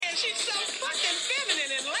She's so fucking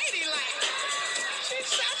feminine and ladylike. She's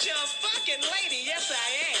such a fucking lady. Yes, I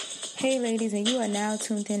am. Hey ladies, and you are now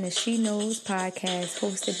tuned in to She Knows podcast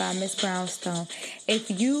hosted by Miss Brownstone.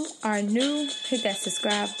 If you are new, hit that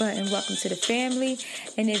subscribe button. Welcome to the family.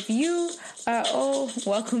 And if you are old,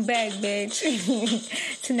 welcome back,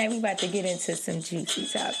 bitch. Tonight we about to get into some juicy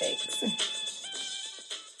topics.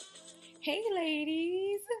 Hey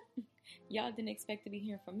ladies. Y'all didn't expect to be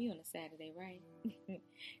hearing from me on a Saturday, right?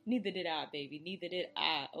 Neither did I, baby. Neither did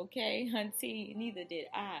I. Okay, hunty? Neither did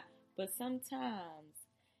I. But sometimes,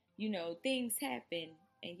 you know, things happen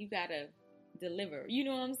and you gotta deliver. You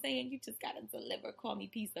know what I'm saying? You just gotta deliver. Call me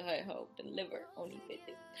Pizza Hut ho. Deliver. Only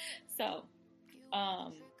bitches. So,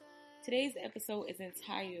 today's episode is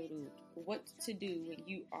entitled What to Do When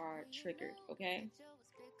You Are Triggered, okay?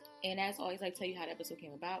 And as always, I tell you how the episode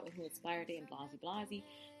came about and who inspired it and blasey.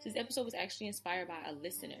 So this episode was actually inspired by a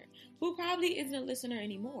listener who probably isn't a listener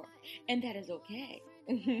anymore. And that is okay.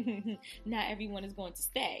 Not everyone is going to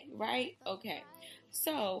stay, right? Okay.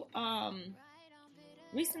 So,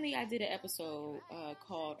 recently I did an episode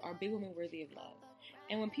called Are Big Women Worthy of Love?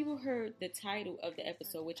 And when people heard the title of the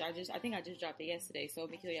episode, which I think I just dropped it yesterday, so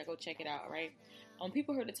make sure y'all go check it out, right?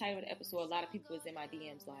 People heard the title of the episode, a lot of people was in my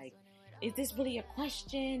DMs like, is this really a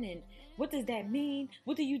question? And what does that mean?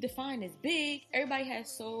 What do you define as big? Everybody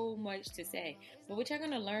has so much to say. But what you're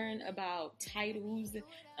going to learn about titles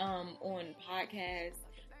on podcasts,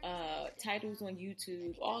 titles on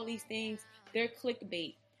YouTube, all these things, they're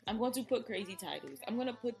clickbait. I'm going to put crazy titles. I'm going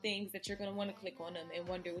to put things that you're going to want to click on them and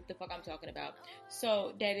wonder what the fuck I'm talking about.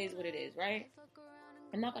 So that is what it is, right?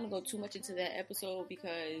 I'm not going to go too much into that episode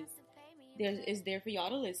because it's there for y'all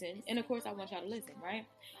to listen. And of course, I want y'all to listen, right?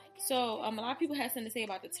 So, a lot of people have something to say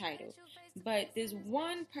about the title, but there's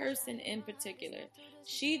one person in particular,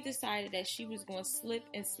 she decided that she was going to slip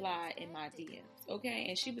and slide in my DMs, okay?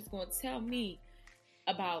 And she was going to tell me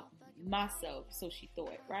about myself, so she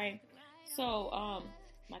thought, right? So,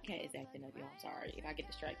 my cat is acting up, y'all. I'm sorry if I get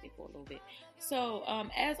distracted for a little bit. So,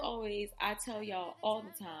 as always, I tell y'all all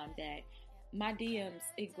the time that my DMs,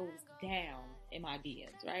 it goes down in my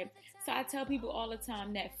DMs, right? So, I tell people all the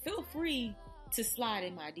time that feel free to slide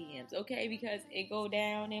in my DMs, okay? Because it go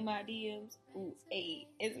down in my DMs. Ooh, hey,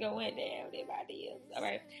 it's going down in my DMs, all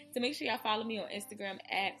right? So make sure y'all follow me on Instagram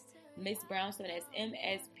at Miss Brownstone. That's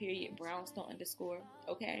MS.Brownstone _,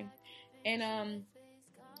 okay? And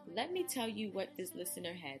let me tell you what this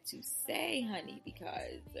listener had to say, honey,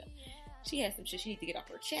 because she has some shit she needs to get off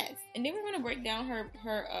her chest. And then we're gonna break down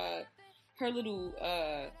her little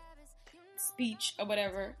speech or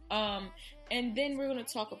whatever. And then we're going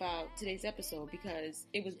to talk about today's episode because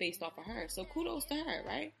it was based off of her. So kudos to her,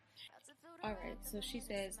 right? All right. So she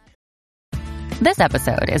says, this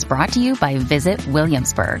episode is brought to you by Visit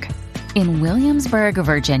Williamsburg. In Williamsburg,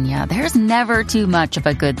 Virginia, there's never too much of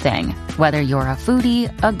a good thing. Whether you're a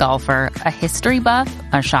foodie, a golfer, a history buff,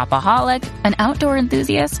 a shopaholic, an outdoor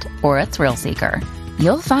enthusiast, or a thrill seeker,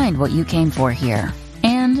 you'll find what you came for here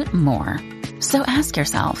and more. So ask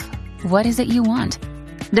yourself, what is it you want?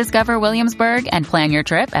 Discover Williamsburg and plan your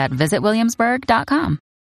trip at visitwilliamsburg.com.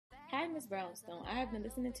 Hi, Miss Brownstone. I have been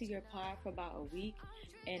listening to your pod for about a week,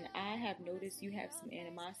 and I have noticed you have some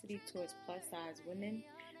animosity towards plus-size women.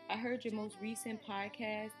 I heard your most recent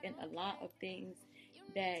podcast, and a lot of things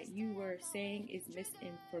that you were saying is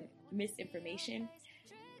misinformation.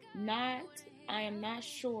 I am not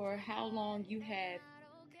sure how long you have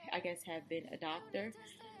been a doctor.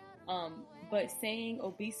 But saying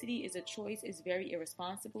obesity is a choice is very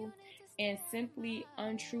irresponsible and simply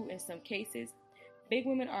untrue in some cases. Big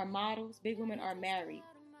women are models. Big women are married.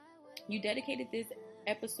 You dedicated this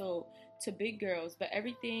episode to big girls, but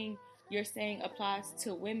everything you're saying applies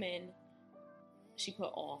to women, she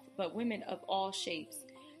put off, but women of all shapes.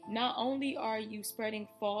 Not only are you spreading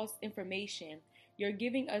false information, you're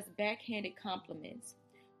giving us backhanded compliments.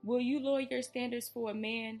 Will you lower your standards for a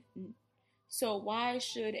man? So why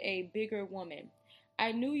should a bigger woman?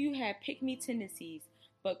 I knew you had pick-me tendencies,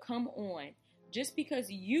 but come on. Just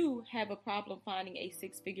because you have a problem finding a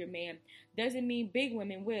six-figure man doesn't mean big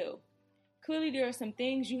women will. Clearly there are some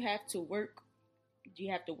things you have to work.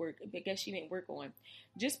 I guess she meant work on.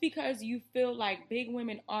 Just because you feel like big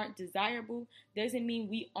women aren't desirable doesn't mean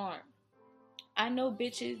we aren't. I know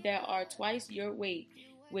bitches that are twice your weight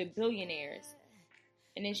with billionaires.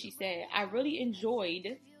 And then she said, I really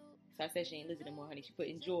enjoyed... So I said she ain't listening more, honey. She put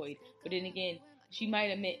enjoyed. But then again, she might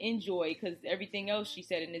have meant enjoy because everything else she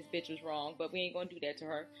said in this bitch was wrong. But we ain't going to do that to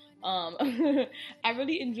her. I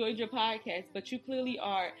really enjoyed your podcast, but you clearly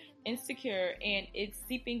are insecure and it's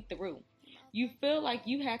seeping through. You feel like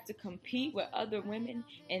you have to compete with other women,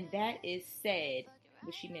 and that is sad.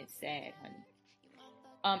 but she meant sad, honey.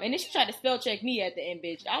 And then she tried to spell check me at the end,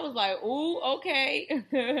 bitch. I was like, ooh, okay.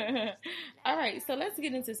 All right, so let's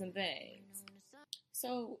get into some things.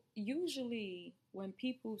 So usually when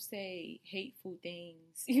people say hateful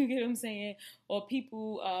things, you get what I'm saying, or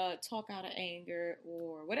people talk out of anger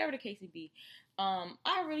or whatever the case may be,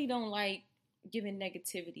 I really don't like giving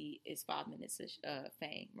negativity is 5 minutes of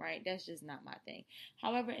fame, right? That's just not my thing.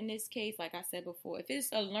 However, in this case, like I said before, if it's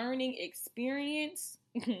a learning experience,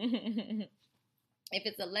 if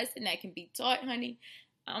it's a lesson that can be taught, honey,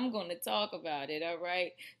 I'm going to talk about it, all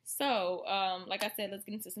right? So, like I said, let's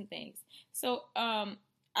get into some things. So,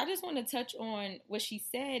 I just want to touch on what she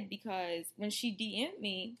said because when she DM'd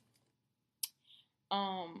me,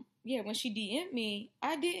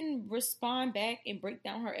 I didn't respond back and break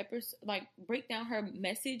down her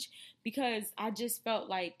message because I just felt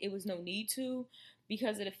like it was no need to,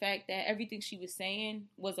 because of the fact that everything she was saying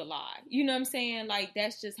was a lie. You know what I'm saying? Like,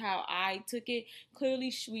 that's just how I took it.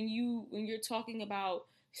 Clearly, when you're talking about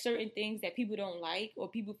certain things that people don't like or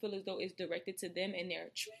people feel as though it's directed to them and they're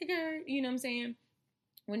triggered, you know what I'm saying?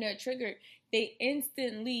 When they're triggered, they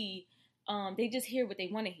instantly they just hear what they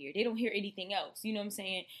want to hear. They don't hear anything else. You know what I'm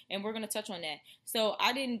saying? And we're gonna touch on that. So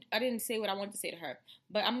I didn't say what I wanted to say to her,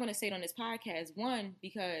 but I'm gonna say it on this podcast. One,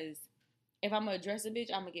 because if I'm gonna address a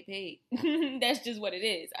bitch, I'm gonna get paid. That's just what it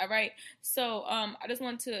is. All right. So I just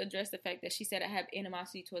want to address the fact that she said I have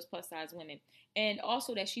animosity towards plus size women, and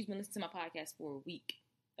also that she's been listening to my podcast for a week.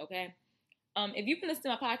 Okay. If you've been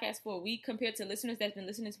listening to my podcast for a week compared to listeners that's been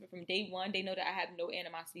listening from day one, they know that I have no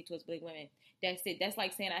animosity towards black women. That's it. That's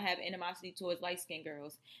like saying I have animosity towards light-skinned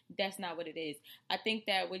girls. That's not what it is. I think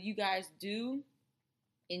that what you guys do,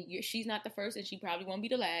 and she's not the first and she probably won't be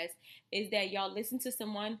the last, is that y'all listen to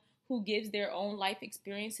someone who gives their own life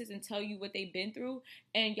experiences and tell you what they've been through,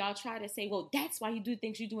 and y'all try to say, well, that's why you do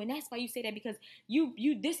things you do, and that's why you say that because you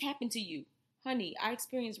this happened to you. Honey, I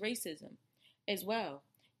experienced racism as well.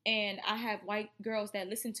 And I have white girls that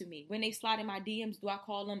listen to me. When they slide in my DMs, do I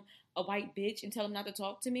call them a white bitch and tell them not to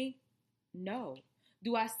talk to me? No.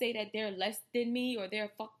 Do I say that they're less than me or they're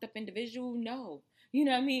a fucked up individual? No. You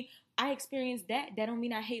know what I mean? I experienced that. That don't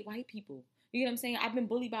mean I hate white people. You know what I'm saying? I've been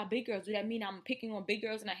bullied by big girls. Do that mean I'm picking on big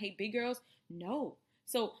girls and I hate big girls? No.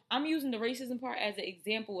 So I'm using the racism part as an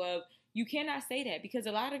example of you cannot say that because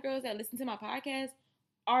a lot of girls that listen to my podcast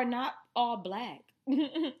are not all black.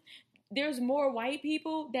 There's more white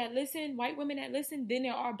people that listen, white women that listen, than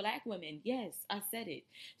there are black women. Yes, I said it.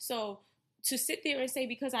 So to sit there and say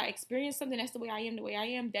because I experienced something, that's the way I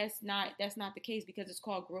am, that's not the case because it's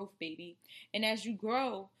called growth, baby. And as you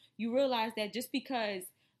grow, you realize that just because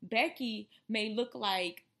Becky may look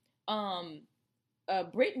like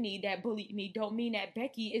Brittany that bullied me don't mean that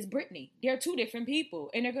Becky is Brittany. They're two different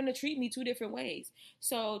people and they're going to treat me two different ways.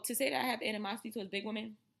 So to say that I have animosity towards big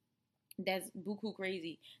women, that's buku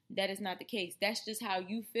crazy. That is not the case. That's just how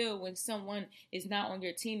you feel when someone is not on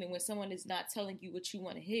your team and when someone is not telling you what you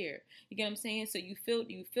want to hear. You get what I'm saying? So you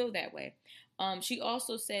feel that way. She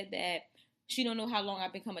also said that she don't know how long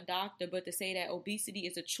I've become a doctor, but to say that obesity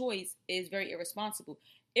is a choice is very irresponsible.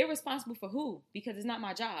 Irresponsible for who? Because it's not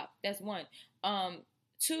my job. That's one.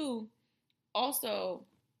 Two, also,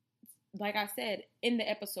 like I said in the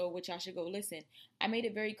episode, which I should go listen, I made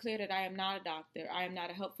it very clear that I am not a doctor. I am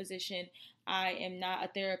not a health physician. I am not a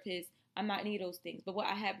therapist. I'm not any of those things. But what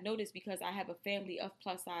I have noticed, because I have a family of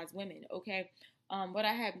plus size women, okay, what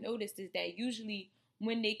I have noticed is that usually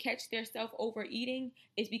when they catch themselves overeating,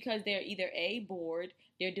 it's because they're either A, bored,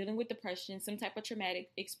 they're dealing with depression, some type of traumatic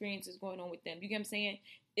experience is going on with them. You get what I'm saying?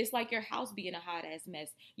 It's like your house being a hot-ass mess.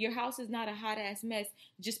 Your house is not a hot-ass mess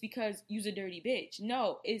just because you're a dirty bitch.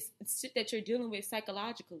 No, it's shit that you're dealing with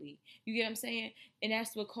psychologically. You get what I'm saying? And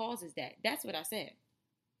that's what causes that. That's what I said.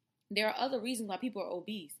 There are other reasons why people are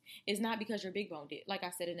obese. It's not because you're big boned, like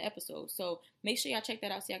I said in the episode. So make sure y'all check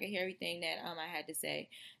that out so y'all can hear everything that I had to say.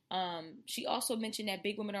 She also mentioned that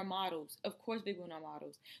big women are models. Of course, big women are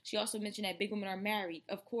models. She also mentioned that big women are married.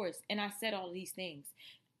 Of course. And I said all these things.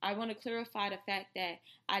 I want to clarify the fact that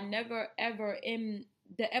I never, ever in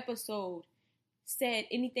the episode said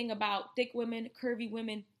anything about thick women, curvy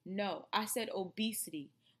women. No, I said obesity.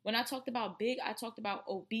 When I talked about big, I talked about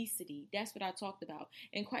obesity. That's what I talked about.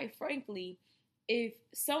 And quite frankly, if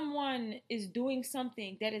someone is doing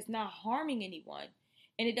something that is not harming anyone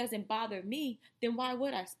and it doesn't bother me, then why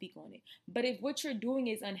would I speak on it? But if what you're doing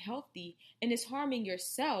is unhealthy and is harming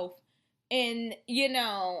yourself, and,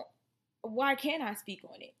 why can't I speak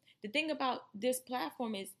on it? The thing about this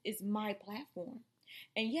platform is my platform.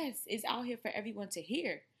 And yes, it's out here for everyone to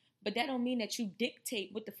hear. But that don't mean that you dictate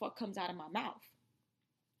what the fuck comes out of my mouth.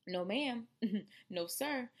 No, ma'am. No,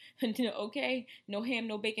 sir. Okay. No ham,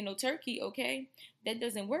 no bacon, no turkey. Okay. That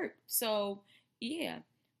doesn't work. So, yeah.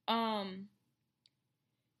 Um,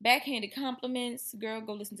 Backhanded compliments, girl,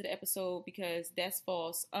 go listen to the episode because that's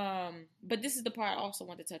false. But this is the part I also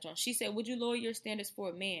want to touch on. She said, would you lower your standards for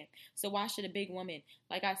a man? So why should a big woman?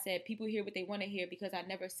 Like I said, people hear what they want to hear because I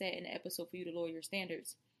never said in the episode for you to lower your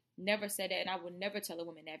standards. Never said that, and I will never tell a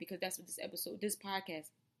woman that because that's what this podcast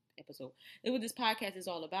episode, it's what this podcast is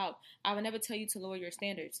all about. I will never tell you to lower your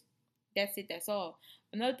standards. That's it, that's all.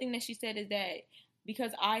 Another thing that she said is that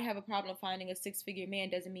because I have a problem finding a six-figure man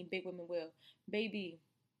doesn't mean big women will. Baby,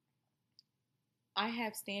 I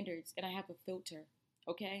have standards and I have a filter,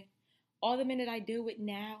 okay? All the men that I deal with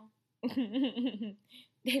now, they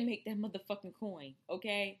make that motherfucking coin,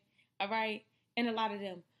 okay? All right? And a lot of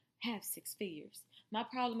them have six figures. My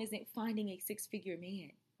problem isn't finding a six-figure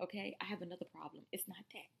man, okay? I have another problem. It's not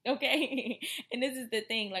that, okay? And this is the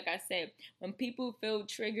thing, like I said, when people feel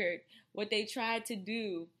triggered, what they try to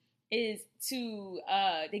do is to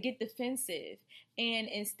they get defensive, and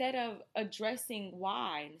instead of addressing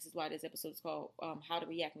why, and this is why this episode is called how to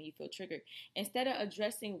react when you feel triggered, instead of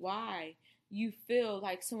addressing why you feel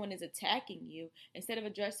like someone is attacking you, instead of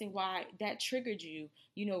addressing why that triggered you,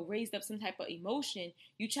 raised up some type of emotion,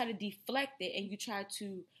 you try to deflect it and you try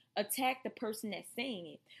to attack the person that's saying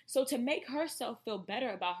it. So to make herself feel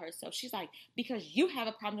better about herself, she's like, because you have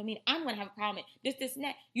a problem with me, I'm going to have a problem with this, and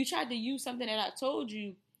that. You tried to use something that I told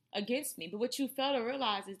you against me. But what you fail to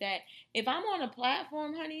realize is that if I'm on a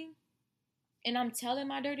platform, honey, and I'm telling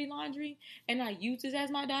my dirty laundry, and I use this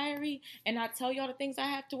as my diary, and I tell y'all the things I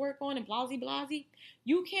have to work on, and blasey,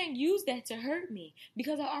 you can't use that to hurt me,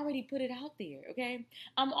 because I already put it out there, okay?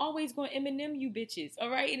 I'm always going to Eminem you bitches, all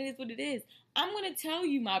right? And it is what it is. I'm going to tell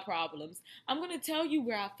you my problems. I'm going to tell you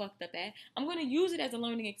where I fucked up at. I'm going to use it as a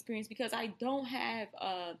learning experience, because I don't have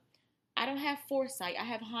foresight. I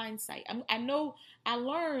have hindsight. I know I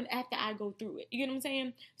learn after I go through it. You get what I'm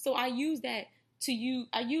saying? So I use that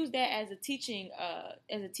as a teaching,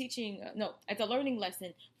 as a learning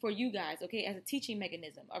lesson for you guys, okay? As a teaching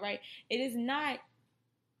mechanism, all right? It is not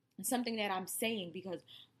something that I'm saying because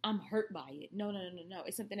I'm hurt by it. No.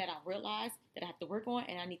 It's something that I realize that I have to work on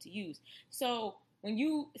and I need to use. So when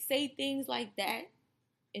you say things like that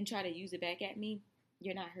and try to use it back at me,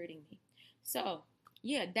 you're not hurting me. So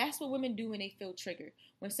yeah, that's what women do when they feel triggered.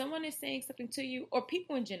 When someone is saying something to you, or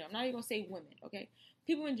people in general, I'm not even going to say women, okay?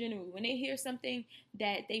 People in general, when they hear something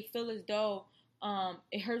that they feel as though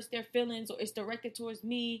it hurts their feelings or it's directed towards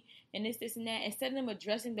me and this, and that, instead of them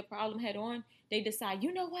addressing the problem head on, they decide,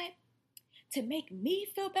 you know what? To make me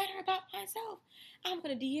feel better about myself, I'm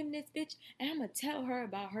going to DM this bitch and I'm going to tell her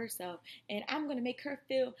about herself and I'm going to make her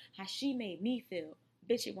feel how she made me feel.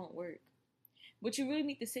 Bitch, it won't work. What you really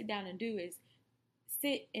need to sit down and do is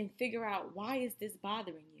sit and figure out, why is this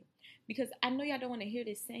bothering you? Because I know y'all don't want to hear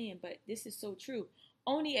this saying, but this is so true.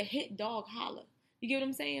 Only a hit dog holler. You get what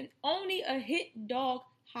I'm saying? Only a hit dog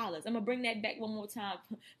hollers. I'm going to bring that back one more time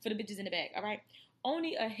for the bitches in the back, all right?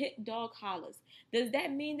 Only a hit dog hollers. Does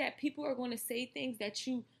that mean that people are going to say things that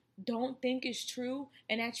you don't think is true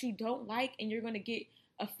and that you don't like, and you're going to get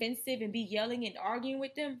offensive and be yelling and arguing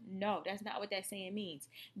with them? No, that's not what that saying means.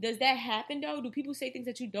 Does that happen, though? Do people say things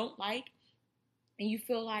that you don't like and you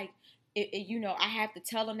feel like, I have to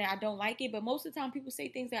tell them that I don't like it? But most of the time, people say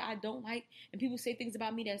things that I don't like, and people say things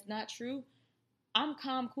about me that's not true. I'm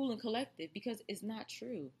calm, cool, and collected because it's not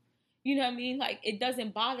true. You know what I mean? Like, it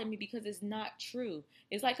doesn't bother me because it's not true.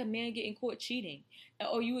 It's like a man getting caught cheating,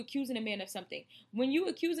 or you accusing a man of something. When you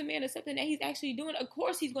accuse a man of something that he's actually doing, of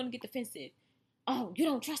course he's going to get defensive. Oh, you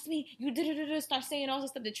don't trust me? You start saying all the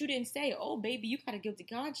stuff that you didn't say. Oh, baby, you got a guilty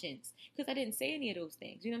conscience because I didn't say any of those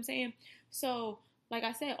things. You know what I'm saying? So, like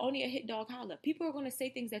I said, only a hit dog holler. People are going to say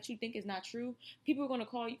things that you think is not true. People are going to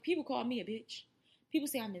call you. People call me a bitch. People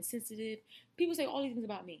say I'm insensitive. People say all these things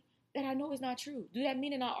about me that I know is not true. Do that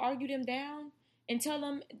mean that I argue them down and tell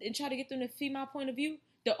them and try to get them to see my point of view?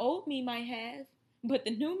 The old me might have, but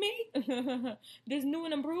the new me, this new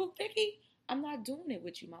and improved Vicky, I'm not doing it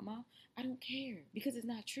with you, mama. I don't care because it's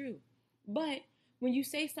not true. But when you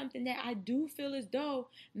say something that I do feel as though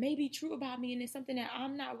may be true about me, and it's something that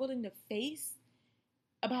I'm not willing to face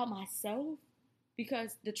about myself,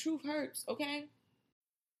 because the truth hurts, okay?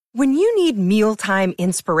 When you need mealtime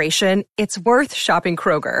inspiration, it's worth shopping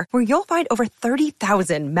Kroger, where you'll find over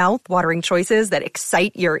 30,000 mouth-watering choices that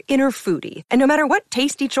excite your inner foodie. And no matter what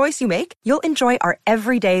tasty choice you make, you'll enjoy our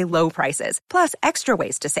everyday low prices, plus extra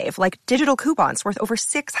ways to save, like digital coupons worth over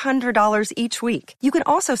 $600 each week. You can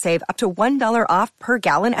also save up to $1 off per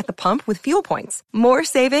gallon at the pump with fuel points. More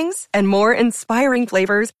savings and more inspiring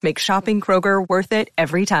flavors make shopping Kroger worth it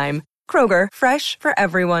every time. Kroger, fresh for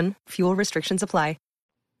everyone. Fuel restrictions apply.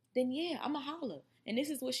 Then yeah, I'm a holler. And this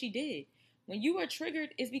is what she did. When you are triggered,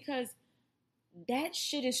 it's because that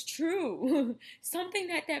shit is true. Something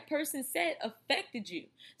that person said affected you.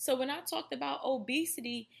 So when I talked about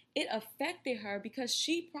obesity, it affected her because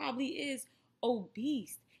she probably is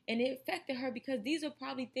obese. And it affected her because these are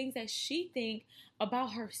probably things that she thinks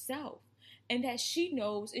about herself and that she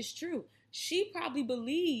knows is true. She probably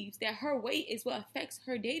believes that her weight is what affects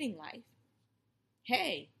her dating life.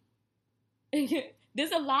 Hey,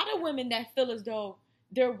 there's a lot of women that feel as though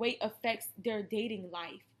their weight affects their dating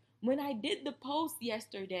life. When I did the post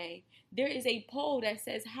yesterday, there is a poll that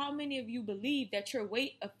says, how many of you believe that your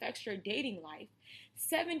weight affects your dating life?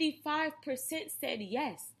 75% said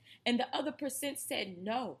yes, and the other percent said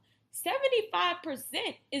no. 75%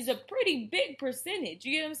 is a pretty big percentage.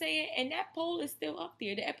 You get what I'm saying? And that poll is still up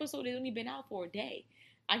there. The episode has only been out for a day.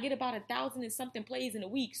 I get about 1,000 and something plays in a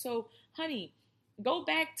week. So, honey, go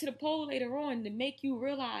back to the poll later on to make you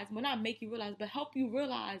realize, well, not make you realize, but help you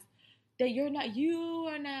realize that you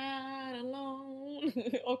are not alone.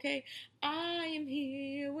 Okay? I am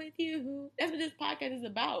here with you. That's what this podcast is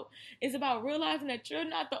about. It's about realizing that you're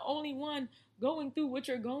not the only one going through what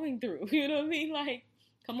you're going through. You know what I mean? Like,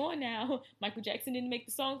 come on now. Michael Jackson didn't make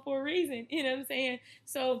the song for a reason. You know what I'm saying?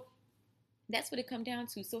 So that's what it comes down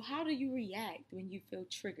to. So how do you react when you feel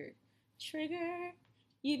triggered? Trigger.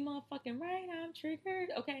 You motherfucking right, I'm triggered.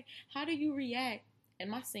 Okay, how do you react? And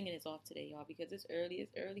my singing is off today, y'all, because it's early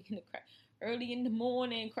in the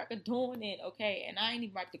morning, crack of dawning. Okay, and I ain't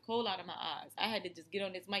even wiped the coal out of my eyes. I had to just get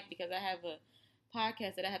on this mic because I have a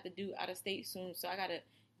podcast that I have to do out of state soon, so I gotta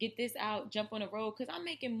get this out, jump on the road, because I'm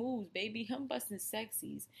making moves, baby. I'm busting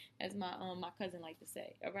sexies, as my cousin like to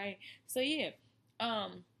say. All right, so yeah,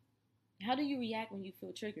 how do you react when you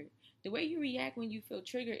feel triggered? The way you react when you feel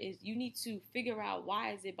triggered is you need to figure out,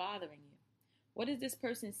 why is it bothering you? What is this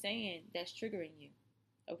person saying that's triggering you?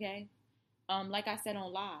 Okay? Like I said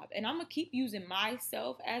on live. And I'm going to keep using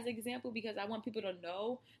myself as an example because I want people to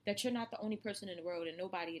know that you're not the only person in the world and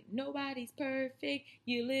nobody's perfect.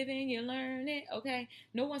 You're living, you're learning, okay?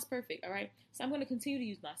 No one's perfect, all right? So I'm going to continue to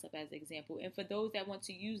use myself as an example. And for those that want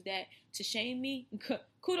to use that to shame me,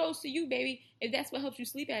 kudos to you, baby, if that's what helps you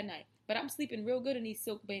sleep at night. But I'm sleeping real good in these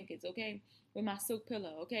silk blankets, okay? With my silk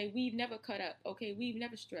pillow, okay? We've never cut up, okay? We've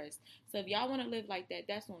never stressed. So if y'all want to live like that,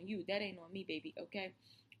 that's on you. That ain't on me, baby, okay?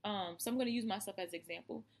 So I'm going to use myself as an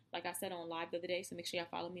example, like I said on live the other day. So make sure y'all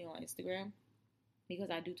follow me on Instagram because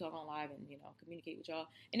I do talk on live and, communicate with y'all.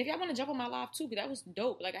 And if y'all want to jump on my live too, because that was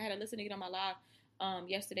dope. Like I had a listener get on my live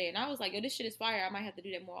yesterday and I was like, yo, this shit is fire. I might have to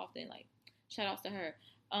do that more often. Like, shout outs to her.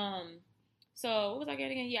 So what was I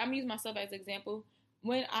getting at? Yeah, I'm using myself as an example.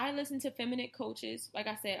 When I listen to feminine coaches, like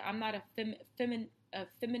I said, I'm not a feminine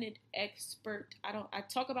expert. I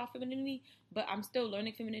talk about femininity, but I'm still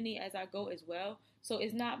learning femininity as I go as well. So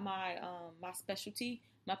it's not my my specialty.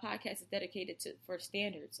 My podcast is dedicated for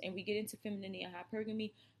standards, and we get into femininity and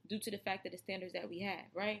hypergamy due to the fact that the standards that we have,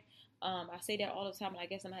 right? I say that all the time, and I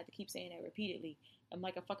guess I'm gonna have to keep saying that repeatedly. I'm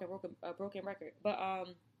like a fucking broken record, but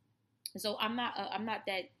so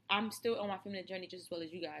I'm still on my feminine journey just as well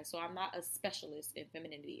as you guys. So I'm not a specialist in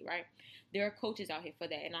femininity, right? There are coaches out here for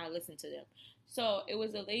that, and I listen to them. So it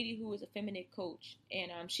was a lady who was a feminine coach,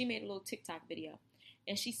 and she made a little TikTok video.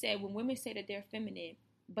 And she said, when women say that they're feminine,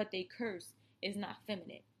 but they curse, it's not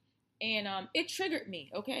feminine. And it triggered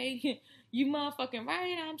me, okay? You motherfucking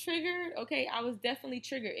right, I'm triggered. Okay, I was definitely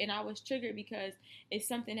triggered. And I was triggered because it's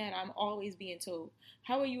something that I'm always being told.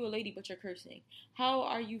 How are you a lady but you're cursing? How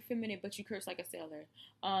are you feminine but you curse like a sailor?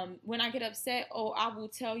 When I get upset, I will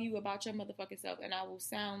tell you about your motherfucking self. And I will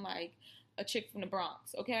sound like a chick from the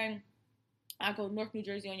Bronx, okay? I go North New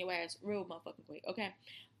Jersey on your ass real motherfucking quick, okay?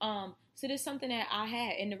 So there's something that I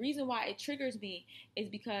had, and the reason why it triggers me is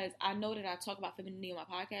because I know that I talk about femininity on my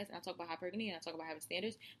podcast, and I talk about hypergamy, and I talk about having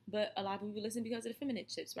standards, but a lot of people listen because of the feminine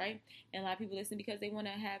shits, right? And a lot of people listen because they want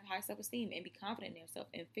to have high self-esteem and be confident in themselves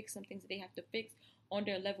and fix some things that they have to fix on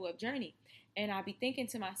their level of journey. And I be thinking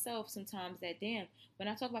to myself sometimes that, damn, when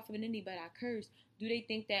I talk about femininity but I curse, do they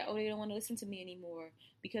think that, they don't want to listen to me anymore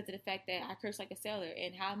because of the fact that I curse like a sailor?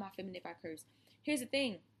 And how am I feminine if I curse? Here's the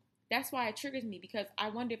thing. That's why it triggers me, because I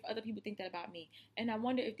wonder if other people think that about me. And I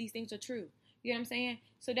wonder if these things are true. You know what I'm saying?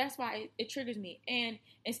 So that's why it triggers me. And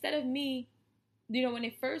instead of me, you know, when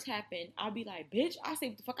it first happened, I'll be like, bitch, I say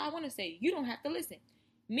what the fuck I want to say. You don't have to listen.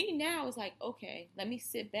 Me now is like, okay, let me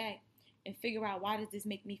sit back and figure out, why does this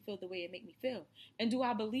make me feel the way it make me feel? And do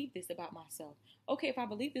I believe this about myself? Okay, if I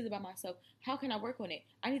believe this about myself, how can I work on it?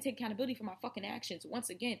 I need to take accountability for my fucking actions. Once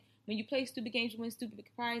again, when you play stupid games, you win stupid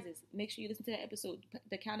prizes. Make sure you listen to that episode,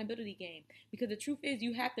 the accountability game. Because the truth is,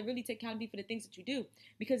 you have to really take accountability for the things that you do.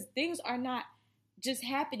 Because things are not just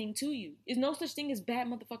happening to you. There's no such thing as bad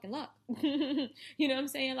motherfucking luck. You know what I'm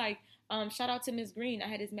saying? Like, shout out to Ms. Green. I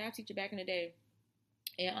had this math teacher back in the day.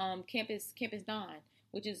 And Campus 9,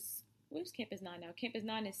 which is, where's Campus 9 now? Campus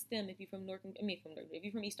 9 is STEM. If you're from if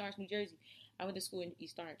you're from East Orange, New Jersey. I went to school in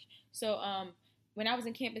East Orange. So when I was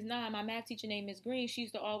in Campus 9, my math teacher named Ms. Green, she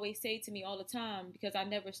used to always say to me all the time, because I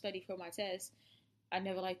never studied for my tests. I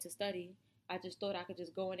never liked to study. I just thought I could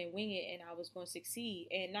just go in and wing it and I was going to succeed.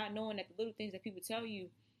 And not knowing that the little things that people tell you,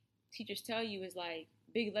 teachers tell you, is like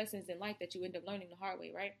big lessons in life that you end up learning the hard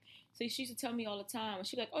way, right? So she used to tell me all the time. And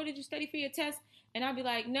she'd be like, oh, did you study for your test? And I'd be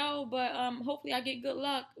like, no, but hopefully I get good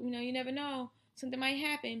luck. You know, you never know. Something might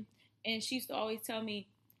happen. And she used to always tell me,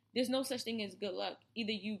 there's no such thing as good luck.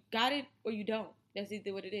 Either you got it or you don't. That's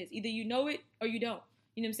either what it is. Either you know it or you don't.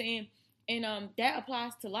 You know what I'm saying? And that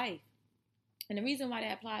applies to life. And the reason why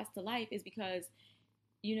that applies to life is because,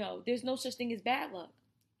 you know, there's no such thing as bad luck.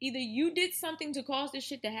 Either you did something to cause this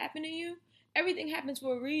shit to happen to you. Everything happens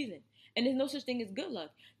for a reason. And there's no such thing as good luck.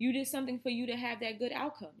 You did something for you to have that good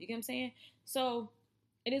outcome. You get what I'm saying? So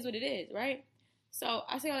it is what it is, right? So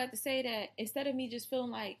I say all that to say that instead of me just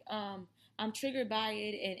feeling like I'm triggered by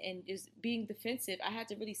it and just being defensive, I had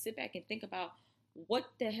to really sit back and think about what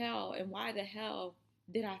the hell and why the hell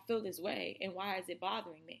did I feel this way and why is it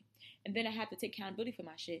bothering me? And then I had to take accountability for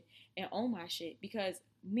my shit and own my shit, because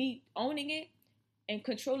me owning it and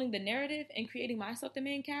controlling the narrative and creating myself the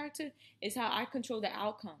main character is how I control the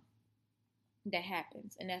outcome that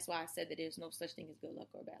happens. And that's why I said that there's no such thing as good luck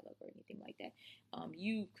or bad luck or anything like that.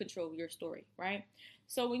 You control your story, right?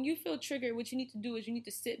 So when you feel triggered, what you need to do is you need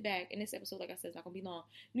to sit back. And this episode, like I said, is not going to be long.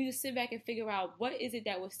 You need to sit back and figure out, what is it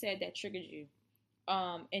that was said that triggered you?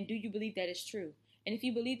 And do you believe that it's true? And if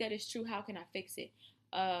you believe that it's true, how can I fix it?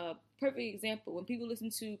 Perfect example, when people listen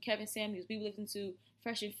to Kevin Samuels, people listen to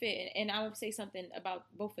Fresh and Fit, and I would say something about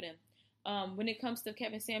both of them. When it comes to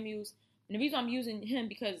Kevin Samuels, and the reason I'm using him,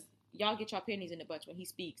 because y'all get your panties in a bunch when he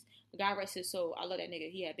speaks. The guy rests his soul. I love that nigga.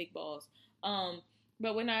 He had big balls.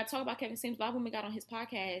 But when I talk about Kevin Samuels, a lot of women got on his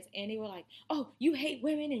podcast and they were like, oh, you hate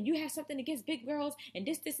women and you have something against big girls and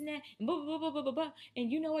this and that and blah, blah, blah, blah, blah, blah.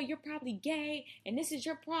 And you know what? You're probably gay and this is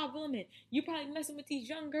your problem and you probably messing with these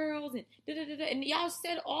young girls and da da da da. And y'all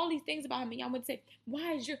said all these things about him and y'all would say,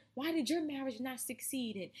 why did your marriage not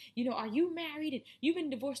succeed? And, you know, are you married and you've been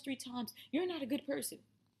divorced 3 times? You're not a good person.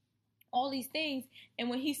 All these things. And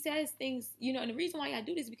when he says things, you know, and the reason why y'all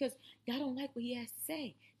do this is because y'all don't like what he has to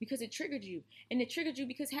say, because it triggered you. And it triggered you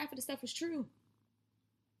because half of the stuff was true.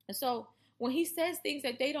 And so when he says things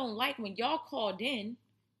that they don't like, when y'all called in,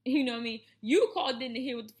 you know what I mean? You called in to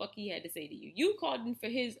hear what the fuck he had to say to you. You called in for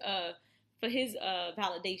his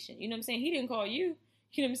validation. You know what I'm saying? He didn't call you.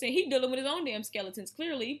 You know what I'm saying? He dealing with his own damn skeletons,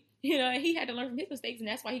 clearly. You know, he had to learn from his mistakes, and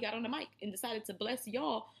that's why he got on the mic and decided to bless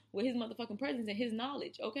y'all with his motherfucking presence and his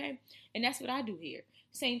knowledge, okay? And that's what I do here.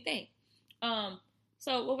 Same thing.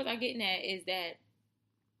 So what was I getting at is that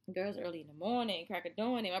girls early in the morning, crack of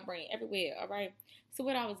dawn, and my brain everywhere, all right? So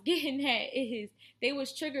what I was getting at is they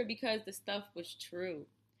was triggered because the stuff was true.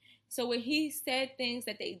 So when he said things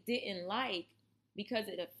that they didn't like, because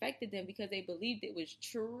it affected them, because they believed it was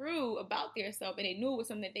true about their self and they knew it was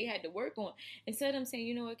something that they had to work on. Instead of them saying,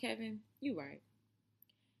 you know what, Kevin, you right.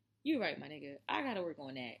 You right, my nigga. I got to work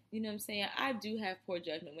on that. You know what I'm saying? I do have poor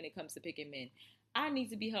judgment when it comes to picking men. I need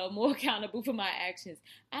to be held more accountable for my actions.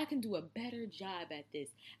 I can do a better job at this.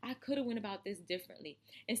 I could have went about this differently.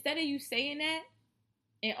 Instead of you saying that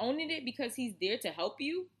and owning it because he's there to help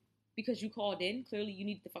you, because you called in, clearly you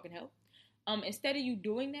needed the fucking help. Instead of you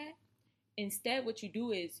doing that, instead, what you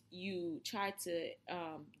do is you try to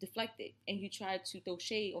deflect it and you try to throw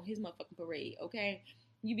shade on his motherfucking parade, okay?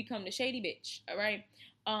 You become the shady bitch, all right?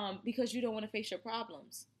 Because you don't want to face your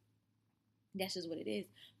problems. That's just what it is.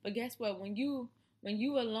 But guess what? When you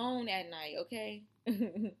alone at night, okay?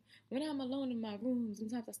 When I'm alone in my room,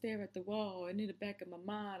 sometimes I stare at the wall and in the back of my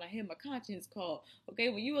mind, I hear my conscience call, okay?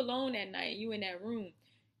 When you alone at night, you in that room,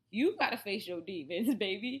 you got to face your demons,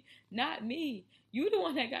 baby, not me. You the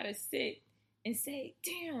one that got to sit and say,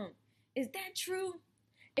 damn, is that true?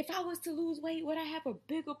 If I was to lose weight, would I have a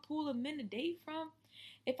bigger pool of men to date from?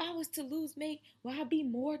 If I was to lose weight, will I be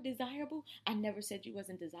more desirable? I never said you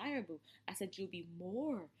wasn't desirable. I said you'll be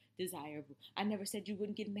more desirable. I never said you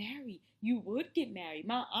wouldn't get married. You would get married.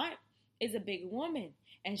 My aunt is a big woman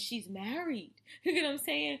and she's married. You get what I'm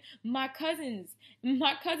saying? My cousins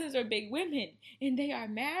are big women and they are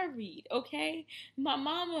married, okay? My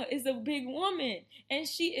mama is a big woman and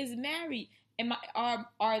she is married. And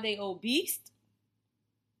are they obese?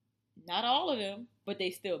 Not all of them, but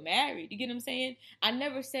they still married. You get what I'm saying? I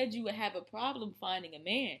never said you would have a problem finding a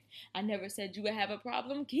man. I never said you would have a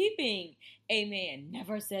problem keeping a man.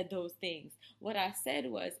 Never said those things. What I said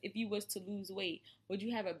was, if you was to lose weight, would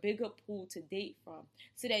you have a bigger pool to date from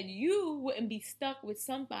so that you wouldn't be stuck with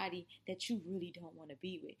somebody that you really don't want to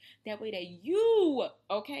be with? That way that you,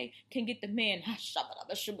 okay, can get the man. Have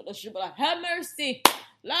mercy.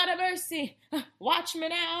 Lord of mercy. Watch me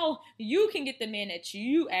now. You can get the man that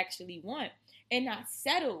you actually want and not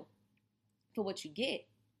settle for what you get.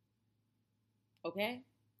 Okay?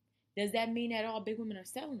 Does that mean that all big women are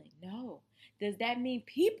settling? No. Does that mean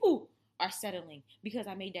people are settling because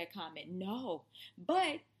I made that comment? No.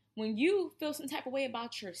 But when you feel some type of way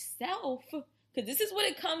about yourself, because this is what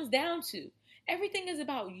it comes down to. Everything is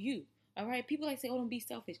about you. All right? People like say, oh, don't be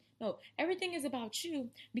selfish. No, everything is about you,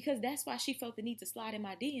 because that's why she felt the need to slide in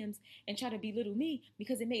my DMs and try to belittle me,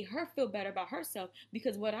 because it made her feel better about herself,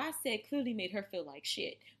 because what I said clearly made her feel like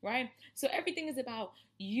shit, right? So everything is about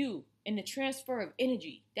you and the transfer of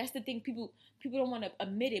energy. That's the thing. People don't want to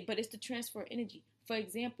admit it, but it's the transfer of energy. For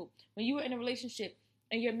example, when you were in a relationship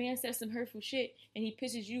and your man says some hurtful shit and he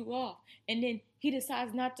pisses you off and then he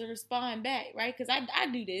decides not to respond back, right? Because I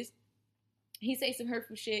do this. He say some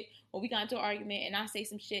hurtful shit, or we got into an argument, and I say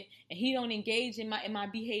some shit, and he don't engage in my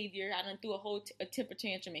behavior. I done threw a temper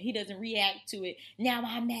tantrum, and he doesn't react to it. Now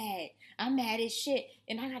I'm mad. I'm mad as shit,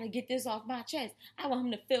 and I gotta get this off my chest. I want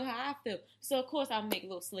him to feel how I feel. So of course I'll make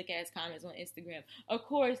little slick ass comments on Instagram. Of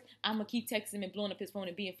course I'm gonna keep texting him and blowing up his phone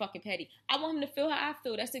and being fucking petty. I want him to feel how I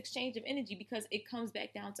feel. That's exchange of energy, because it comes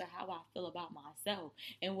back down to how I feel about myself.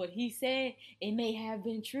 And what he said, it may have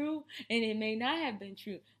been true, and it may not have been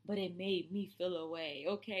true, but it made me feel away,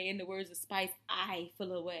 okay? In the words of Spice, I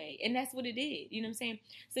feel away. And that's what it did, you know what I'm saying?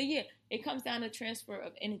 So yeah, it comes down to transfer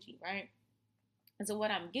of energy, right? And so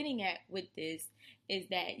what I'm getting at with this is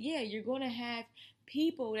that, yeah, you're going to have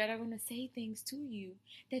people that are going to say things to you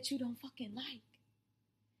that you don't fucking like,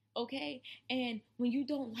 okay? And when you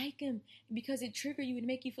don't like them because it trigger you and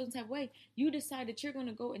make you feel some type of way, you decide that you're going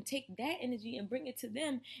to go and take that energy and bring it to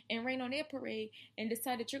them and rain on their parade and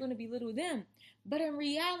decide that you're going to belittle them. But in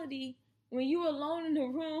reality, when you're alone in the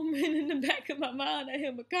room and in the back of my mind I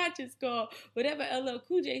hear my conscience call, whatever LL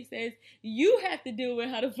Cool J says, you have to deal with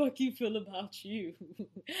how the fuck you feel about you.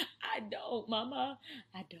 I don't, mama.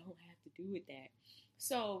 I don't have to do with that.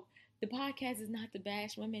 So the podcast is not to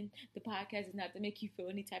bash women. The podcast is not to make you feel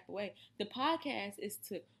any type of way. The podcast is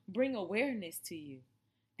to bring awareness to you.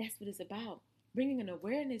 That's what it's about. Bringing an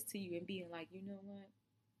awareness to you and being like, you know what?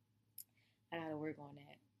 I gotta work on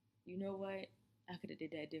that. You know what? I could have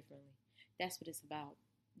did that differently. That's what it's about.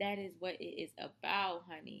 That is what it is about,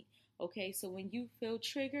 honey. Okay, so when you feel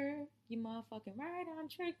triggered, you motherfucking right on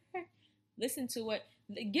trigger. Listen to what,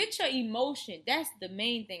 get your emotion. That's the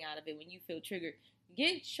main thing out of it when you feel triggered.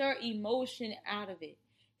 Get your emotion out of it.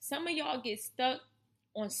 Some of y'all get stuck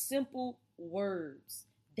on simple words.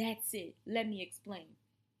 That's it. Let me explain.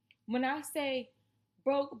 When I say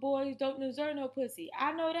broke boys don't deserve no pussy,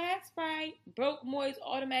 I know that's right. Broke boys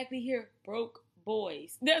automatically hear broke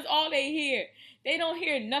boys. That's all they hear. They don't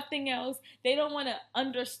hear nothing else. They don't want to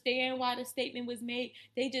understand why the statement was made.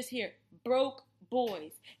 They just hear broke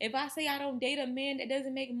boys. If I say I don't date a man that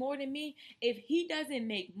doesn't make more than me, if he doesn't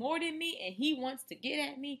make more than me and he wants to get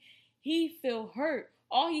at me, he feel hurt.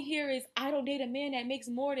 All he hear is I don't date a man that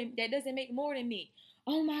doesn't make more than me.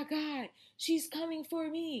 Oh my God, she's coming for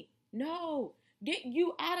me. No, get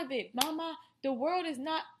you out of it, mama. The world is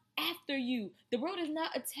not after you. The world is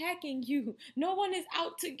not attacking you. No one is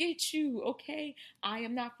out to get you, okay? I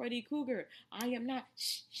am not Freddy Krueger. I am not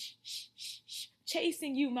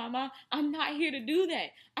chasing you, mama. I'm not here to do that.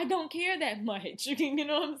 I don't care that much. You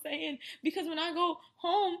know what I'm saying? Because when I go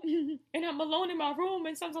home and I'm alone in my room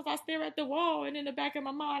and sometimes I stare at the wall and in the back of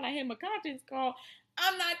my mind I hear my conscience call,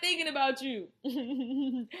 I'm not thinking about you.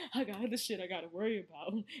 I got other shit I gotta worry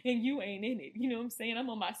about, and you ain't in it. You know what I'm saying? I'm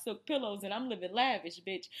on my silk pillows and I'm living lavish,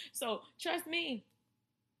 bitch. So trust me,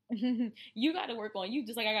 you gotta work on you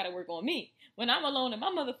just like I gotta work on me. When I'm alone in my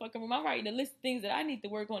motherfucking room, I'm writing a list of things that I need to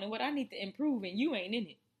work on and what I need to improve, and you ain't in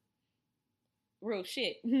it. Real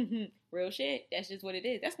shit. Real shit. That's just what it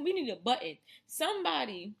is. That's we need a button.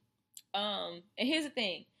 Somebody, and here's the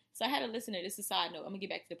thing. So I had a listener. This is a side note. I'm gonna get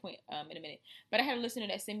back to the point in a minute. But I had a listener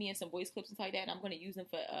that sent me in some voice clips and stuff like that, and I'm gonna use them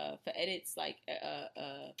for edits, like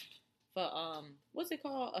for what's it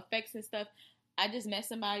called, effects and stuff. I just met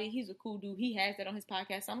somebody. He's a cool dude. He has that on his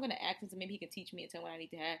podcast, so I'm gonna ask him so maybe he can teach me and tell me what I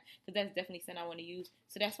need to have, because that's definitely something I want to use.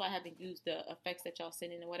 So that's why I haven't used the effects that y'all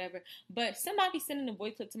send in or whatever. But somebody sending a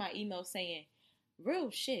voice clip to my email saying,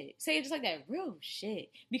 real shit. Say it just like that. Real shit.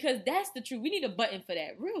 Because that's the truth. We need a button for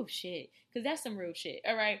that. Real shit. Because that's some real shit.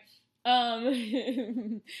 All right.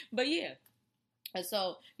 But yeah.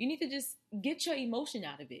 So you need to just get your emotion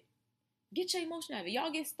out of it. Get your emotion out of it.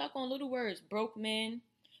 Y'all get stuck on little words. Broke men.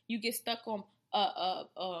 You get stuck on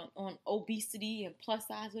obesity and plus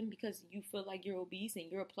size women because you feel like you're obese and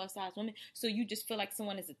you're a plus size woman. So you just feel like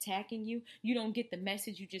someone is attacking you. You don't get the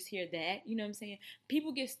message. You just hear that. You know what I'm saying?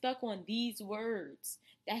 People get stuck on these words.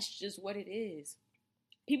 That's just what it is.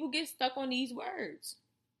 People get stuck on these words.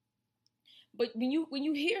 But when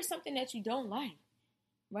you hear something that you don't like,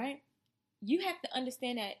 right? You have to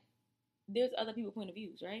understand that there's other people's point of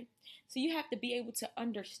views, right? So you have to be able to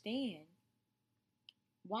understand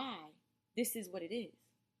why this is what it is.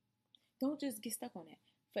 Don't just get stuck on that.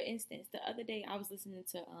 For instance, the other day I was listening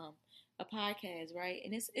to a podcast, right?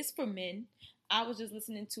 And it's for men. I was just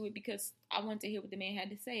listening to it because I wanted to hear what the man had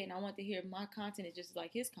to say, and I wanted to hear my content is just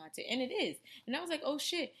like his content, and it is. And I was like, oh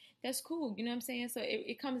shit, that's cool. You know what I'm saying? So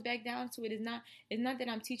it comes back down to it's not that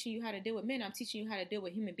I'm teaching you how to deal with men. I'm teaching you how to deal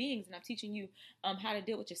with human beings, and I'm teaching you how to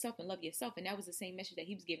deal with yourself and love yourself. And that was the same message that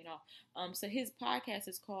he was giving off. So his podcast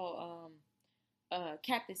is called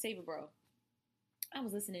Captain Saver Bro. I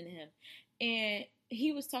was listening to him, and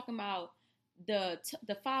he was talking about the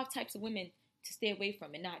 5 types of women to stay away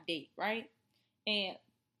from and not date, right? And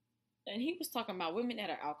he was talking about women that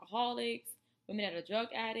are alcoholics, women that are drug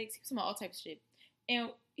addicts. He was talking about all types of shit. And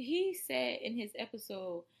he said in his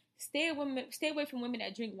episode, stay away from women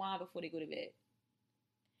that drink wine before they go to bed.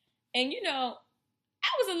 And you know,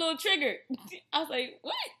 I was a little triggered. I was like,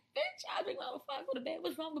 what? Bitch, I drink wine before I go to bed.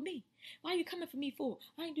 What's wrong with me? Why are you coming for me for?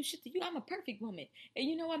 I ain't do shit to you. I'm a perfect woman. And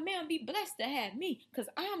you know what? Man, be blessed to have me because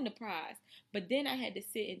I'm the prize. But then I had to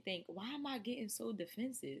sit and think, why am I getting so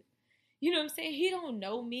defensive? You know what I'm saying? He don't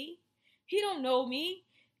know me. He don't know me.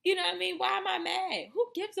 You know what I mean? Why am I mad? Who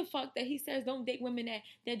gives a fuck that he says don't date women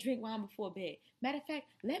that drink wine before bed? Matter of fact,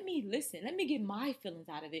 let me listen. Let me get my feelings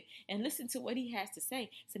out of it and listen to what he has to say.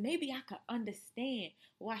 So maybe I could understand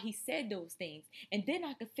why he said those things. And then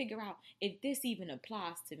I could figure out if this even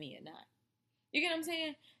applies to me or not. You get what I'm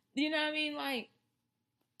saying? You know what I mean? Like,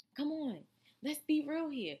 come on. Let's be real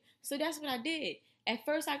here. So that's what I did. At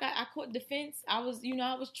first, I caught defense. I was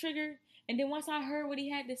triggered. And then once I heard what he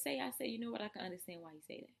had to say, I said, you know what? I can understand why he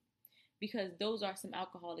say that. Because those are some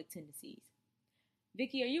alcoholic tendencies.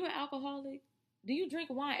 Vicky, are you an alcoholic? Do you drink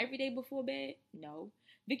wine every day before bed? No.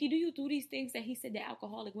 Vicky, do you do these things that he said that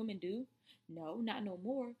alcoholic women do? No, not no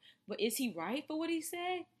more. But is he right for what he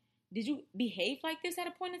said? Did you behave like this at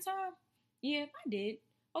a point in time? Yeah, I did.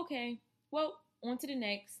 Okay. Well, on to the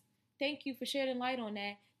next. Thank you for shedding light on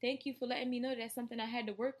that. Thank you for letting me know that's something I had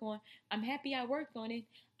to work on. I'm happy I worked on it.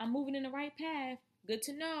 I'm moving in the right path. Good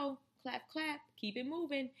to know. Clap, clap. Keep it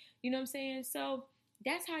moving. You know what I'm saying? So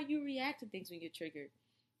that's how you react to things when you're triggered.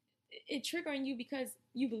 It's triggering you because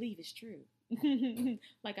you believe it's true.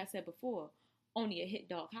 Like I said before, only a hit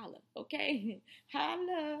dog holler. Okay?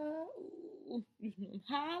 Holla. Ooh.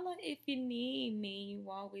 Holla if you need me. You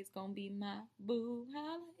always gonna be my boo.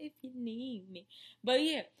 Holla if you need me. But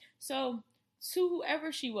yeah, so to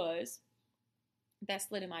whoever she was that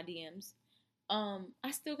slid in my DMs,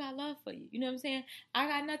 I still got love for you. You know what I'm saying? I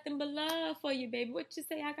got nothing but love for you, baby. What you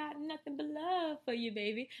say? I got nothing but love for you,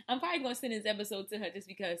 baby. I'm probably going to send this episode to her just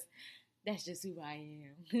because that's just who I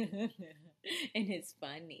am. And it's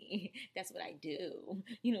funny. That's what I do.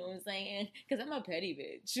 You know what I'm saying? Because I'm a petty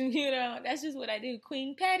bitch. You know, that's just what I do.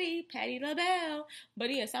 Queen Patty, Patty LaBelle.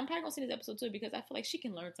 But yeah, so I'm probably going to send this episode to her because I feel like she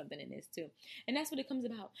can learn something in this too. And that's what it comes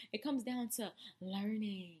about. It comes down to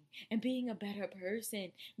learning and being a better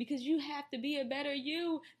person because you have to be a better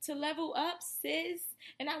you to level up, sis.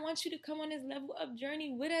 And I want you to come on this level up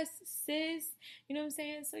journey with us, sis. You know what I'm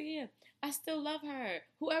saying? So yeah, I still love her,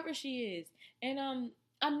 whoever she is. And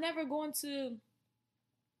I'm never going to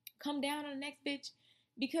come down on the next bitch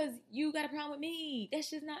because you got a problem with me.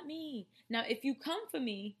 That's just not me. Now, if you come for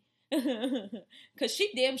me, because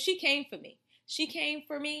she came for me. She came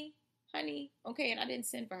for me, honey. Okay, and I didn't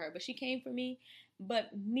send for her, but she came for me.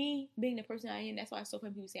 But me being the person I am, that's why so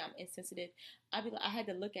many people say I'm insensitive. I had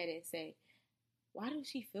to look at it and say, why does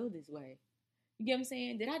she feel this way? You get what I'm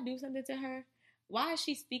saying? Did I do something to her? Why is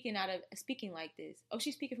she speaking like this? Oh,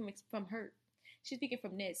 she's speaking from hurt. She's speaking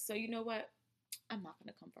from this. So you know what? I'm not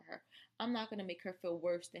going to come for her. I'm not going to make her feel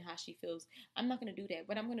worse than how she feels. I'm not going to do that.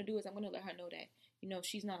 What I'm going to do is I'm going to let her know that, you know,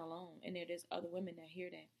 she's not alone. And there's other women that hear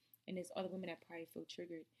that. And there's other women that probably feel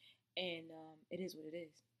triggered. And it is what it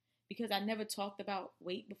is. Because I never talked about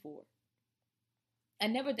weight before.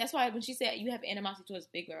 That's why when she said you have animosity towards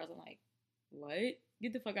big girls, I'm like, what?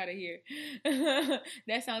 Get the fuck out of here.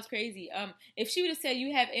 That sounds crazy. If she would have said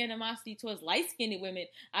you have animosity towards light-skinned women,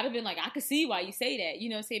 I'd have been like, I could see why you say that. You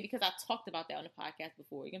know what I'm saying? Because I talked about that on the podcast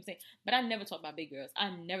before. You know what I'm saying? But I never talked about big girls.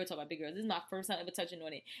 This is my first time ever touching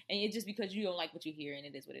on it. And it's just because you don't like what you hear, and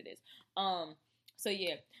it is what it is. So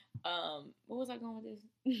yeah. What was I going with this?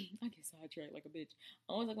 I get sidetracked like a bitch.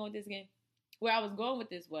 What was I going with this again? Where I was going with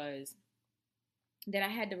this was that I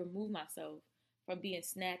had to remove myself from being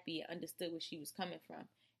snappy and understood where she was coming from.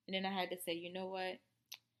 And then I had to say, you know what?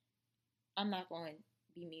 I'm not going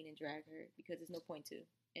to be mean and drag her because there's no point to,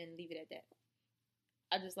 and leave it at that.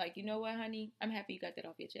 I just like, you know what, honey? I'm happy you got that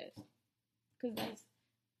off your chest. Because that's,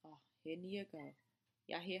 here you go.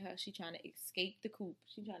 Y'all hear her? She trying to escape the coop.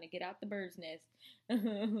 She trying to get out the bird's nest.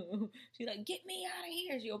 She's like, get me out of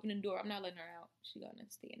here. She opened the door. I'm not letting her out. She going to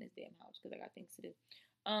stay in this damn house because I got things to do.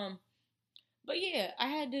 But yeah, I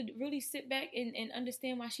had to really sit back and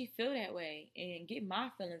understand why she feel that way and get my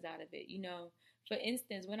feelings out of it. You know, for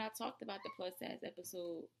instance, when I talked about the plus size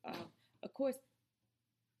episode, of course,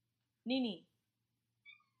 Nene,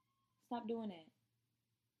 stop doing that.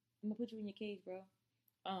 I'm gonna put you in your cage, bro.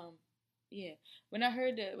 Yeah. When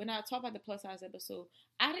I talked about the plus size episode,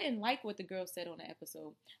 I didn't like what the girl said on the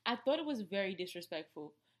episode. I thought it was very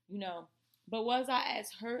disrespectful, you know. But was I as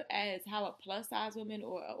hurt as how a plus size woman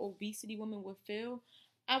or an obesity woman would feel?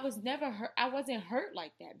 I was never hurt. I wasn't hurt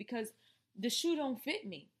like that because the shoe don't fit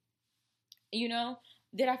me. You know?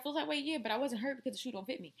 Did I feel that way? Yeah, but I wasn't hurt because the shoe don't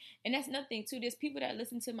fit me. And that's nothing too. There's people that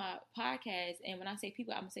listen to my podcast, and when I say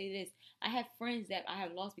people, I'm gonna say this. I have friends that I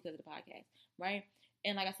have lost because of the podcast, right?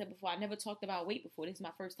 And like I said before, I never talked about weight before. This is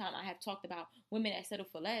my first time. I have talked about women that settle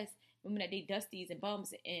for less, women that date dusties and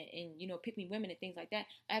bums and you know, pick me women and things like that.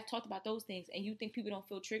 I have talked about those things, and you think people don't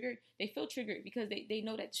feel triggered? They feel triggered because they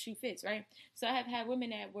know that the shoe fits, right? So I have had women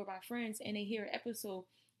that were my friends, and they hear an episode,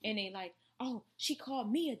 and they like, oh, she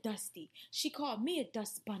called me a dusty. She called me a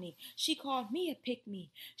dust bunny. She called me a pick me.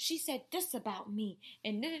 She said this about me,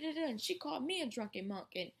 and da-da-da-da, and she called me a drunken monk,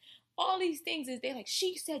 and all these things is they like,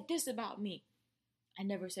 she said this about me. I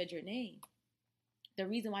never said your name. The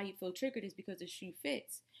reason why you feel triggered is because the shoe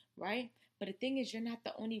fits, right? But the thing is, you're not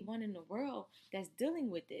the only one in the world that's dealing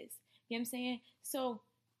with this. You know what I'm saying? So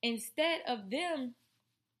instead of them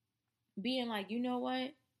being like, you know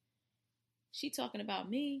what? She talking about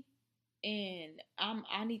me and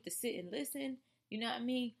I need to sit and listen, you know what I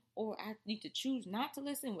mean? Or I need to choose not to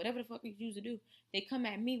listen, whatever the fuck you choose to do. They come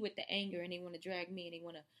at me with the anger and they want to drag me and they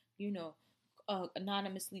want to, you know,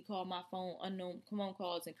 anonymously call my phone, unknown phone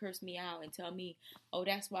calls, and curse me out and tell me, oh,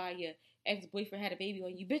 that's why your ex-boyfriend had a baby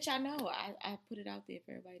on you. Bitch, I know. I put it out there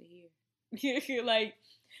for everybody to hear. Like,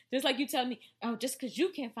 just like you tell me, oh, just because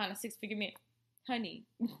you can't find a six-figure man. Honey,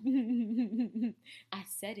 I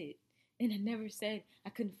said it, and I never said I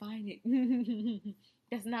couldn't find it.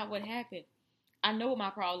 That's not what happened. I know what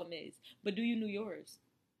my problem is, but do you know yours?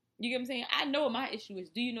 You get what I'm saying? I know what my issue is.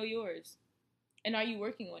 Do you know yours? And are you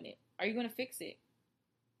working on it? Are you going to fix it?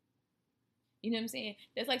 You know what I'm saying?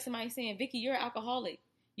 That's like somebody saying, Vicky, you're an alcoholic.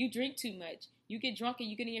 You drink too much. You get drunk and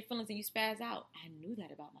you get in your feelings and you spaz out. I knew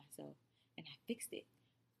that about myself and I fixed it.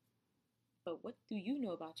 But what do you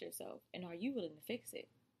know about yourself? And are you willing to fix it?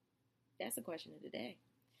 That's the question of the day.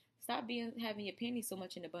 Stop having your panties so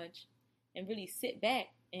much in a bunch and really sit back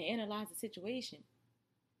and analyze the situation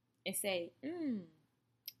and say,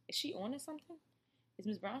 is she on to something? Is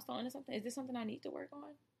Ms. Brownstone on to something? Is this something I need to work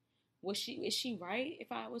on? Is she right?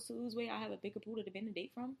 If I was to lose weight, I have a bigger pool to bend a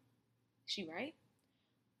date from. Is she right?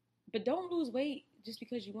 But don't lose weight just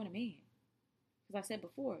because you want a man. Because I said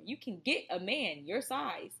before, you can get a man your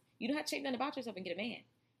size. You don't have to change nothing about yourself and get a man.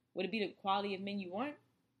 Would it be the quality of men you want?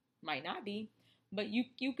 Might not be. But you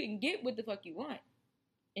can get what the fuck you want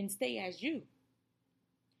and stay as you.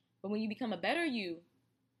 But when you become a better you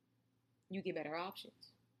get better options.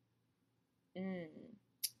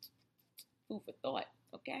 Food for thought,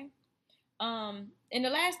 okay? And the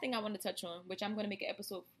last thing I want to touch on, which I'm going to make an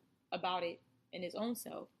episode about it in its own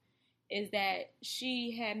self, is that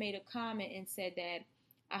she had made a comment and said that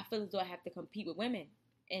I feel as though I have to compete with women.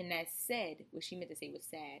 And that said, what she meant to say was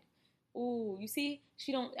sad. Ooh, you see,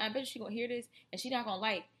 I bet she gonna hear this, and she not gonna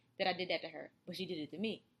like that I did that to her, but she did it to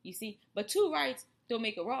me, you see? But two rights don't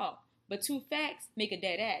make a wrong, but two facts make a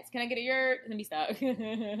dead ass. Can I get a yard? Let me stop.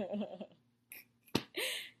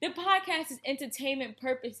 The podcast is entertainment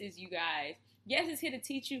purposes, you guys. Yes, it's here to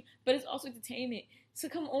teach you, but it's also entertainment. So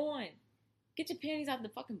come on. Get your panties out the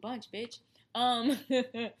fucking bunch, bitch.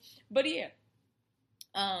 But yeah.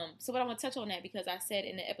 So what I want to touch on that, because I said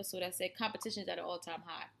in the episode, I said competition's at an all-time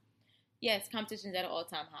high. Yes, competition's at an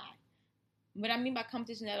all-time high. What I mean by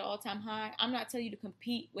competition at an all-time high, I'm not telling you to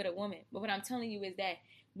compete with a woman. But what I'm telling you is that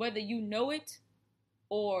whether you know it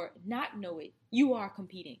or not know it, you are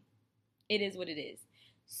competing. It is what it is.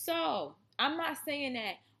 So I'm not saying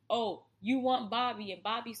that, oh, you want Bobby and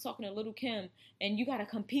Bobby's talking to Little Kim and you got to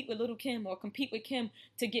compete with Little Kim or compete with Kim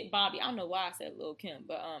to get Bobby. I don't know why I said Little Kim,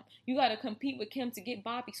 but you got to compete with Kim to get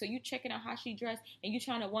Bobby. So you checking out how she dressed and you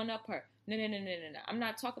trying to one-up her. No. I'm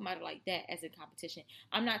not talking about it like that as a competition.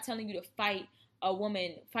 I'm not telling you to fight a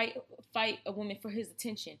woman for his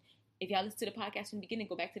attention. If y'all listen to the podcast from the beginning,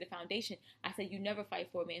 go back to the foundation. I said you never fight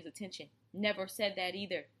for a man's attention. Never said that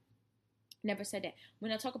either. Never said that.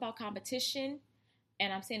 When I talk about competition,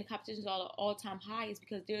 and I'm saying the competition is all-time high, is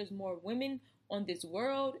because there's more women on this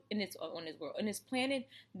world, on this planet,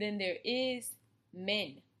 than there is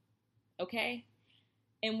men. Okay?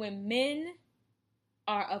 And when men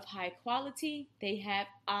are of high quality, they have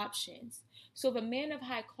options. So if a man of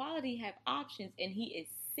high quality have options and he is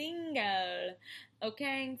single,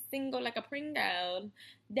 okay, single like a Pringle,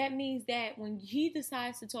 that means that when he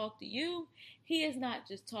decides to talk to you, he is not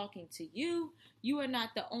just talking to you. You are not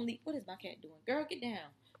the only, what is my cat doing? Girl, get down.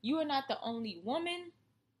 You are not the only woman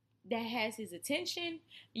that has his attention.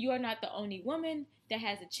 You are not the only woman that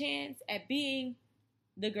has a chance at being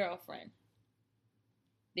the girlfriend.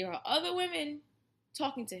 There are other women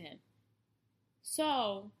talking to him.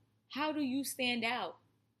 So, how do you stand out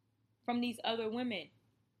from these other women?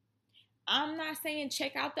 I'm not saying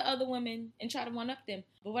check out the other women and try to one-up them.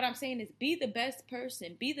 But what I'm saying is be the best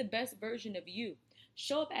person. Be the best version of you.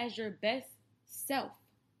 Show up as your best self.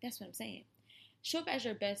 That's what I'm saying. Show up as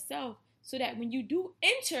your best self so that when you do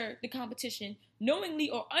enter the competition, knowingly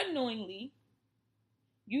or unknowingly,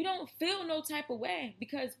 you don't feel no type of way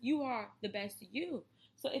because you are the best of you.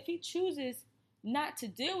 So if he chooses not to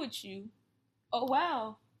deal with you, oh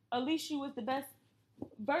wow, at least you was the best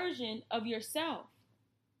version of yourself.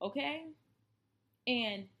 Okay?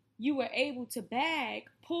 And you were able to bag,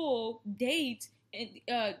 pull, date,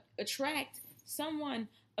 and attract someone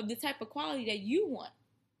of the type of quality that you want.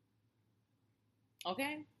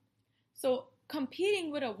 Okay? So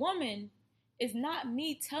competing with a woman is not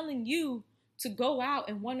me telling you to go out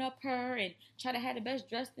and one-up her and try to have the best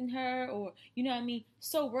dress than her, or, you know what I mean,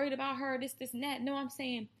 so worried about her, this, and that. No, I'm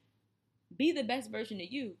saying be the best version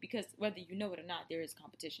of you, because whether you know it or not, there is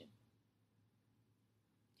competition.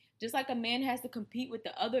 Just like a man has to compete with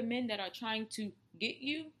the other men that are trying to get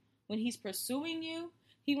you, when he's pursuing you,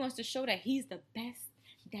 he wants to show that he's the best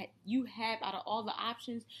that you have out of all the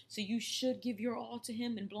options, so you should give your all to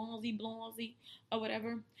him and blasey, or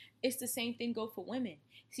whatever. It's the same thing go for women.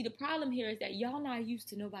 See, the problem here is that y'all not used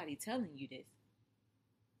to nobody telling you this.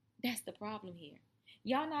 That's the problem here.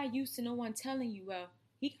 Y'all not used to no one telling you, well,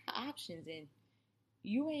 he got options and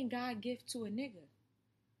you ain't God gift to a nigga.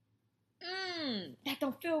 That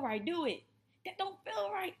don't feel right, do it? That don't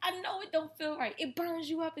feel right. I know it don't feel right. It burns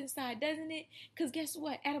you up inside, doesn't it? Because guess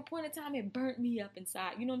what? At a point in time, it burnt me up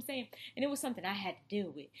inside. You know what I'm saying? And it was something I had to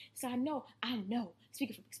deal with. So I know,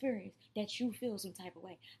 speaking from experience, that you feel some type of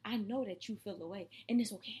way. I know that you feel the way. And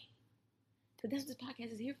it's okay. But that's what this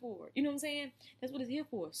podcast is here for. You know what I'm saying? That's what it's here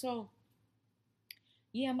for. So,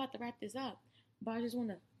 yeah, I'm about to wrap this up. But I just want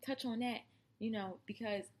to touch on that,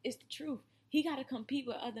 because it's the truth. He got to compete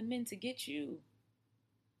with other men to get you.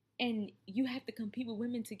 And you have to compete with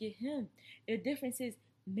women to get him. The difference is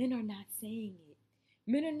men are not saying it.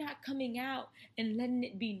 Men are not coming out and letting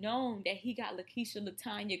it be known that he got Lakeisha,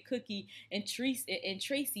 Latanya, Cookie, and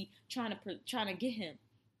Tracy trying to get him.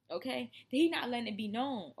 Okay? He not letting it be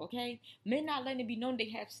known. Okay? Men not letting it be known they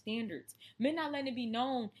have standards. Men not letting it be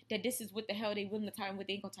known that this is what the hell they willing to tolerate and what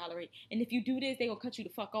they ain't gonna tolerate. And if you do this, they gonna cut you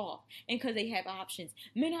the fuck off. And because they have options.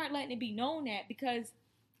 Men aren't letting it be known that because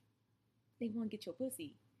they want to get your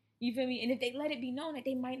pussy. You feel me? And if they let it be known that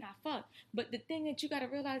they might not fuck. But the thing that you got to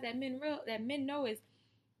realize that men know is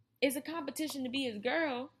it's a competition to be his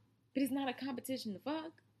girl, but it's not a competition to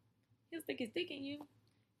fuck. He'll stick his dick in you.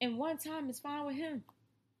 And one time is fine with him.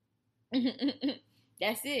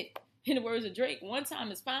 That's it. In the words of Drake, one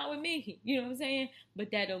time is fine with me. You know what I'm saying?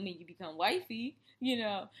 But that don't mean you become wifey,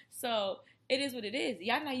 So it is what it is.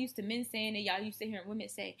 Y'all not used to men saying it. Y'all used to hearing women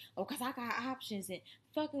say, oh, because I got options and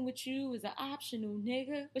fucking with you is an optional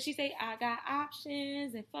nigga. But she say, I got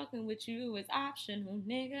options and fucking with you is optional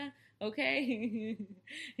nigga. Okay?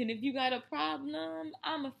 And if you got a problem,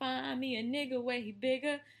 I'ma find me a nigga way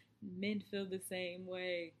bigger. Men feel the same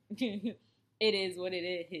way. It is what it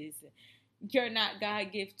is. You're not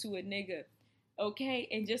God gift to a nigga. Okay?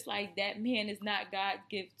 And just like that man is not God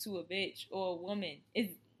gift to a bitch or a woman.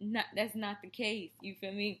 That's not the case. You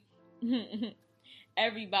feel me?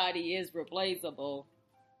 Everybody is replaceable.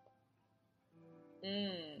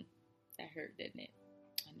 That hurt, didn't it?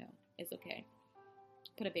 I know. It's okay.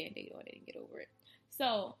 Put a band-aid on it and get over it.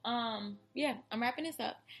 So, yeah, I'm wrapping this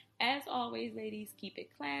up. As always, ladies, keep it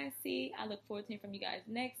classy. I look forward to hearing from you guys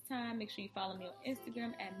next time. Make sure you follow me on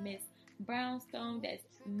Instagram at Miss Brownstone. That's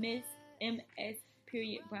Miss MS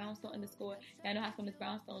Brownstone _ Y'all know how to Miss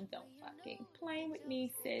Brownstone. Don't fucking play with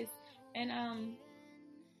me, sis. And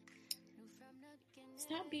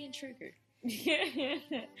stop being triggered.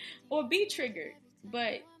 Or be triggered.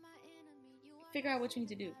 But figure out what you need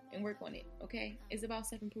to do and work on it, okay? It's about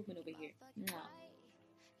self-improvement over here. Mwah.